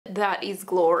that is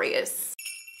glorious.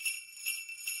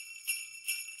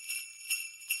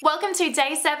 Welcome to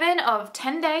day 7 of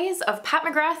 10 days of Pat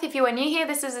McGrath. If you are new here,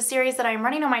 this is a series that I'm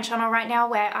running on my channel right now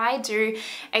where I do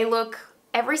a look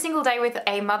every single day with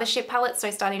a Mothership palette. So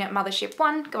starting at Mothership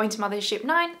 1, going to Mothership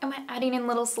 9, and we're adding in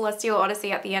little Celestial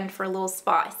Odyssey at the end for a little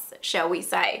spice, shall we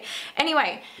say.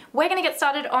 Anyway, we're gonna get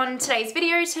started on today's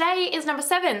video. Today is number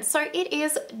 7. So it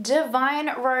is Divine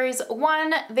Rose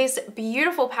 1, this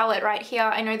beautiful palette right here.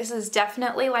 I know this is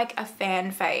definitely like a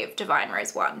fan fave, Divine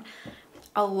Rose 1.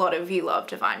 A lot of you love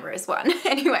Divine Rose 1.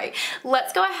 Anyway,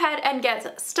 let's go ahead and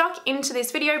get stuck into this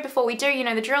video. Before we do, you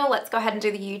know the drill, let's go ahead and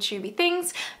do the YouTubey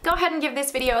things. Go ahead and give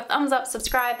this video a thumbs up,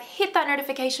 subscribe, hit that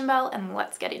notification bell, and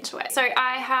let's get into it. So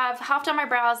I have half done my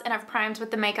brows and I've primed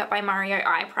with the Makeup by Mario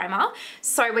eye primer.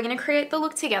 So we're gonna create the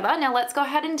look together. Now let's go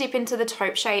ahead and dip into the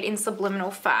taupe shade in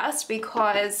Subliminal first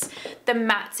because the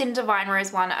mattes in Divine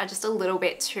Rose 1 are just a little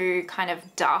bit too kind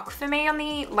of dark for me on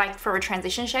the, like for a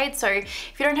transition shade. So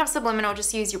if you don't have Subliminal,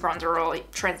 just use your bronzer or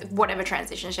whatever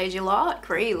transition shade you like,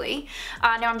 really.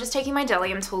 Now I'm just taking my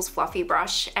Delium Tools fluffy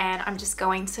brush and I'm just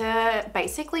going to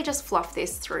basically just fluff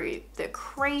this through the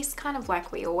crease, kind of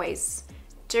like we always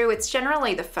do. It's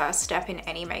generally the first step in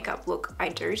any makeup look I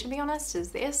do, to be honest, is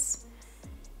this.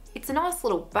 It's a nice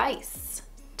little base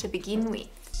to begin with.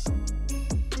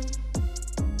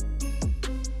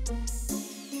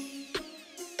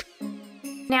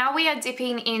 Now we are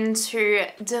dipping into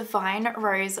Divine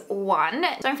Rose 1.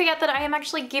 Don't forget that I am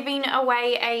actually giving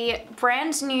away a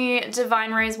brand new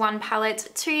Divine Rose 1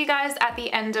 palette to you guys at the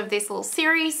end of this little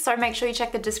series, so make sure you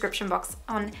check the description box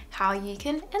on how you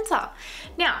can enter.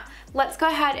 Now, let's go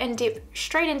ahead and dip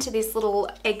straight into this little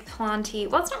eggplanty,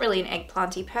 well, it's not really an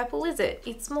eggplanty purple, is it?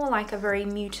 It's more like a very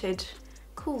muted,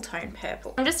 cool tone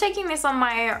purple. I'm just taking this on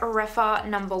my Rephr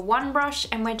number 1 brush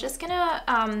and we're just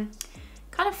gonna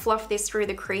kind of fluff this through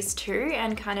the crease too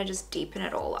and kind of just deepen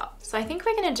it all up. So I think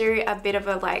we're gonna do a bit of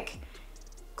a like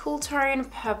cool tone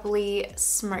purpley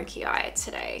smoky eye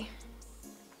today.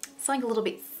 Something a little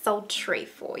bit sultry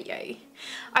for you.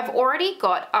 I've already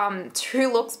got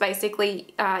 2 looks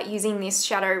basically using this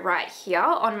shadow right here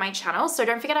on my channel. So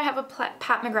don't forget I have a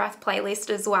Pat McGrath playlist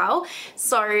as well.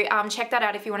 So check that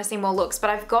out if you want to see more looks.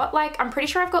 But I've got like, I'm pretty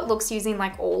sure I've got looks using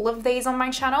like all of these on my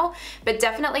channel. But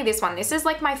definitely this one. This is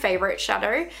like my favorite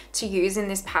shadow to use in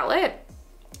this palette.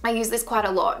 I use this quite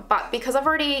a lot, but because I've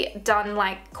already done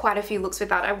like quite a few looks with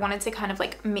that, I wanted to kind of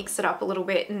like mix it up a little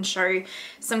bit and show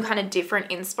some kind of different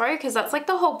inspo, because that's like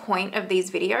the whole point of these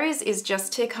videos, is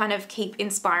just to kind of keep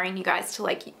inspiring you guys to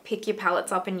like pick your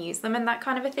palettes up and use them and that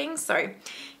kind of a thing. So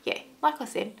yeah, like I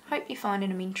said, hope you're finding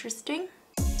them interesting.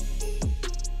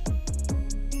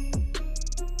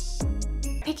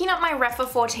 Picking up my Rephr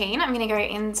 14, I'm going to go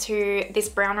into this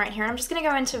brown right here. I'm just going to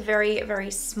go into a very, very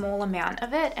small amount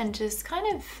of it and just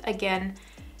kind of, again,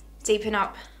 deepen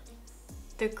up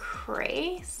the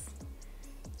crease.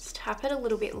 Just tap it a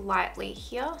little bit lightly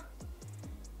here.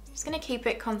 Just going to keep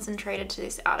it concentrated to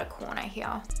this outer corner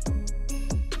here.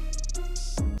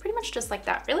 Pretty much just like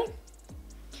that, really.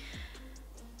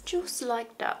 Just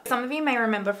like that. Some of you may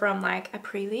remember from like a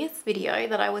previous video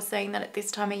that I was saying that at this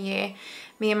time of year,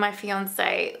 me and my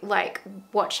fiance like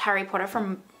watch Harry Potter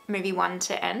from movie 1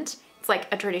 to end. It's like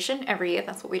a tradition every year.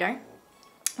 That's what we do.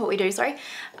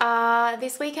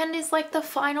 This weekend is like the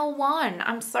final one.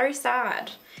 I'm so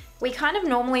sad. We kind of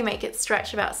normally make it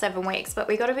stretch about 7 weeks, but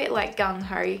we got a bit like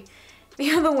gung-ho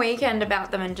the other weekend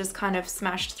about them and just kind of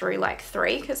smashed through like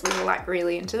 3 because we were like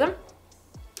really into them.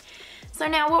 So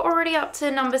now we're already up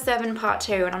to number 7 part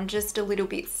 2 and I'm just a little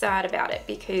bit sad about it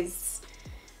because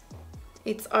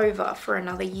it's over for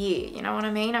another year, you know what I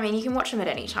mean? I mean, you can watch them at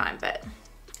any time, but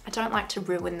I don't like to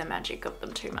ruin the magic of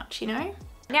them too much, you know?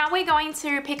 Now we're going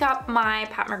to pick up my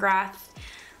Pat McGrath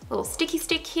little sticky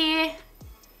stick here,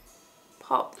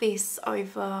 pop this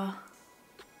over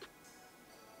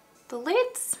the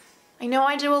lids. I know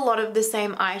I do a lot of the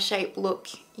same eye shape look,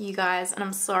 you guys, and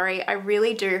I'm sorry. I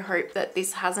really do hope that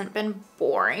this hasn't been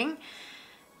boring.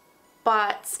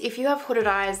 But if you have hooded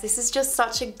eyes, this is just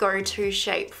such a go-to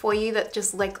shape for you that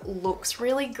just like looks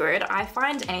really good, I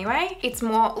find anyway. It's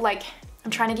more like,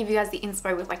 I'm trying to give you guys the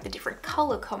inspo with like the different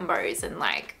color combos and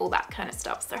like all that kind of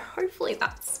stuff. So hopefully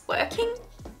that's working.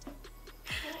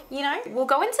 You know, we'll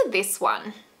go into this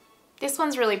one. This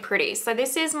one's really pretty. So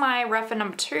this is my Rephr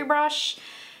number 2 brush.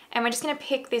 And we're just gonna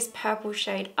pick this purple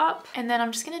shade up and then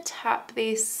I'm just gonna tap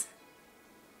this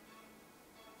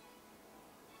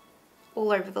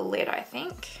all over the lid, I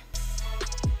think.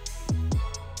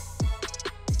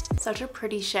 Such a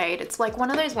pretty shade. It's like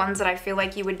one of those ones that I feel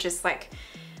like you would just like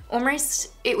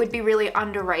almost, it would be really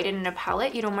underrated in a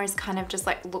palette. You'd almost kind of just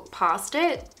like look past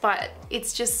it, but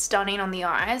it's just stunning on the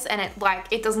eyes. And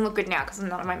it doesn't look good now because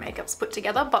none of my makeup's put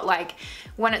together, but like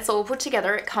when it's all put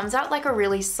together, it comes out like a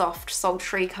really soft,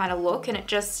 sultry kind of look, and it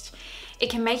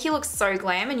can make you look so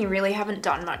glam and you really haven't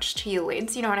done much to your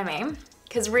lids, you know what I mean?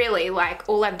 Because really, like,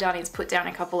 all I've done is put down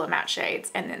a couple of matte shades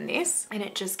and then this, and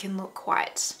it just can look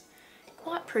quite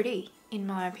pretty, in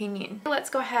my opinion. Let's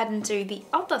go ahead and do the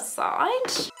other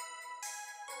side.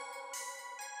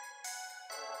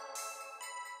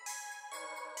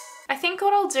 I think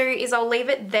what I'll do is I'll leave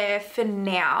it there for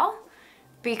now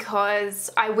because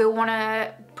I will want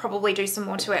to probably do some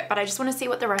more to it, but I just want to see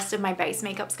what the rest of my base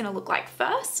makeup's going to look like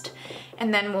first,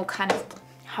 and then we'll kind of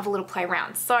have a little play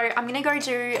around. So I'm going to go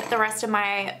do the rest of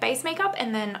my base makeup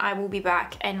and then I will be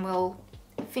back and we'll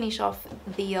finish off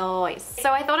the eyes.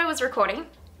 So I thought I was recording.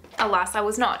 Alas, I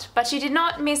was not, but you did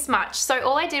not miss much. So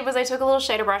all I did was I took a little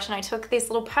shader brush and I took this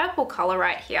little purple color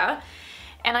right here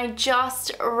and I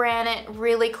just ran it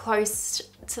really close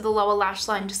to the lower lash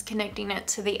line, just connecting it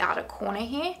to the outer corner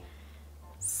here.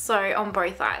 So on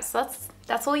both eyes. So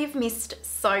that's all you've missed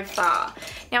so far.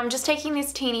 Now I'm just taking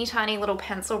this teeny tiny little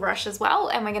pencil brush as well,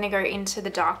 and we're gonna go into the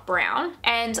dark brown.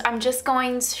 And I'm just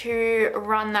going to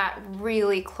run that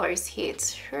really close here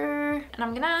too. And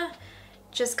I'm gonna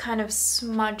just kind of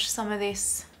smudge some of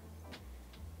this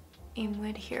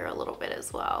inward here a little bit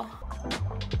as well.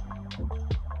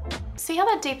 See how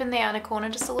that deepened the outer corner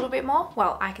just a little bit more?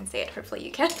 Well, I can see it, hopefully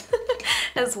you can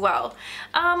as well.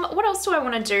 What else do I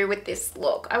want to do with this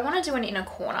look? I want to do an inner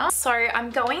corner. So I'm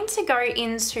going to go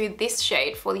into this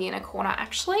shade for the inner corner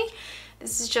actually.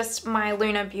 This is just my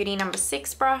Lunar Beauty No.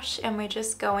 6 brush, and we're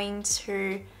just going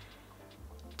to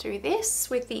do this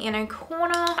with the inner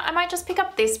corner. I might just pick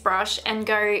up this brush and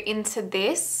go into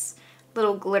this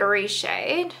little glittery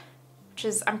shade, which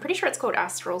is, I'm pretty sure it's called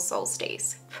Astral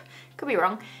Solstice. Could be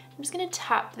wrong. I'm just gonna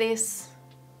tap this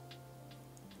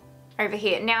over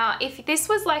here. Now, if this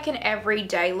was like an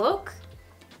everyday look,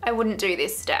 I wouldn't do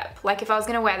this step. Like if I was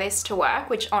gonna wear this to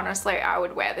work, which honestly I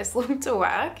would wear this look to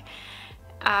work,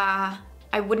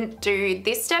 I wouldn't do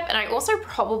this step, and I also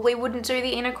probably wouldn't do the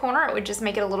inner corner. It would just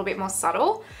make it a little bit more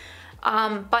subtle.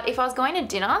 But if I was going to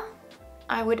dinner,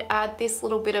 I would add this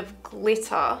little bit of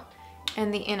glitter in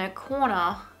the inner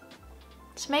corner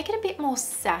to make it a bit more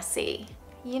sassy.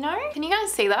 You know? Can you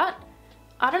guys see that?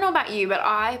 I don't know about you, but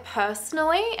I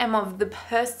personally am of the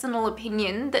personal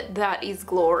opinion that that is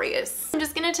glorious. I'm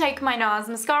just gonna take my NARS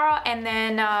mascara and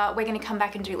then we're gonna come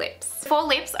back and do lips. For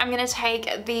lips, I'm gonna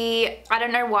take the, I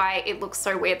don't know why it looks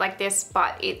so weird like this,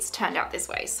 but it's turned out this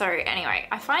way. So anyway,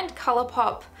 I find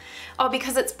Colourpop, oh,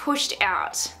 because it's pushed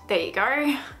out. There you go.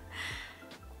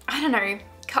 I don't know,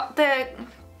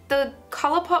 the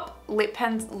Colourpop lip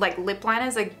pens, like lip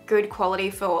liners, are good quality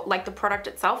for like the product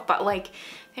itself, but like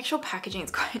the actual packaging is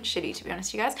quite shitty, to be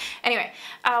honest, you guys. Anyway,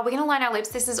 we're gonna line our lips.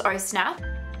 This is Oh Snap.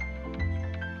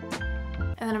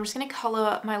 And then I'm just gonna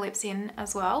color my lips in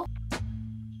as well.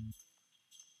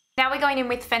 Now we're going in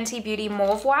with Fenty Beauty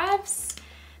Mauve Wives.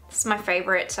 This is my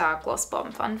favorite gloss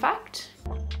bomb, fun fact.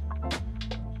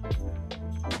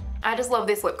 I just love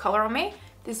this lip color on me.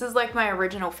 This is like my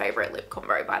original favorite lip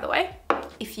combo, by the way,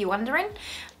 if you're wondering.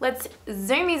 Let's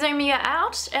zoom you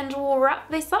out and we'll wrap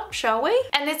this up, shall we?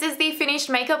 And this is the finished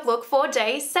makeup look for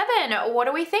day 7. What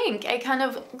do we think? A kind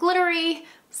of glittery,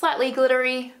 slightly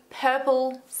glittery,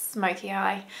 purple smoky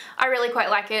eye. I really quite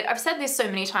like it. I've said this so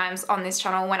many times on this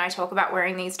channel when I talk about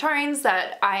wearing these tones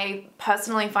that I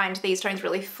personally find these tones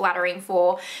really flattering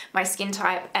for my skin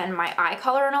type and my eye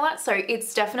color and all that. So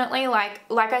it's definitely like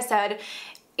I said,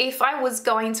 if I was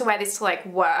going to wear this to like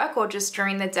work or just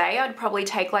during the day, I'd probably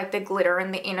take like the glitter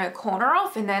in the inner corner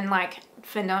off, and then like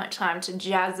for nighttime to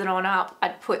jazz it on up,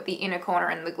 I'd put the inner corner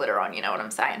and the glitter on, you know what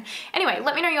I'm saying? Anyway,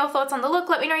 let me know your thoughts on the look.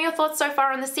 Let me know your thoughts so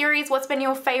far on the series. What's been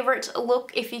your favorite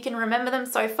look, if you can remember them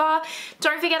so far?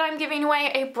 Don't forget I'm giving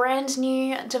away a brand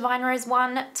new Divine Rose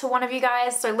 1 to one of you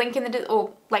guys. So link in the,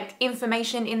 or like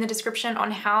information in the description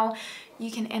on how you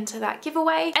can enter that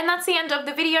giveaway. And that's the end of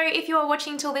the video. If you are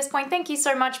watching till this point, thank you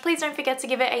so much. Please don't forget to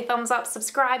give it a thumbs up,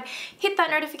 subscribe, hit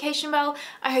that notification bell.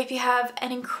 I hope you have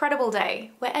an incredible day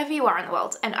wherever you are in the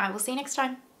world, and I will see you next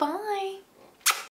time. Bye.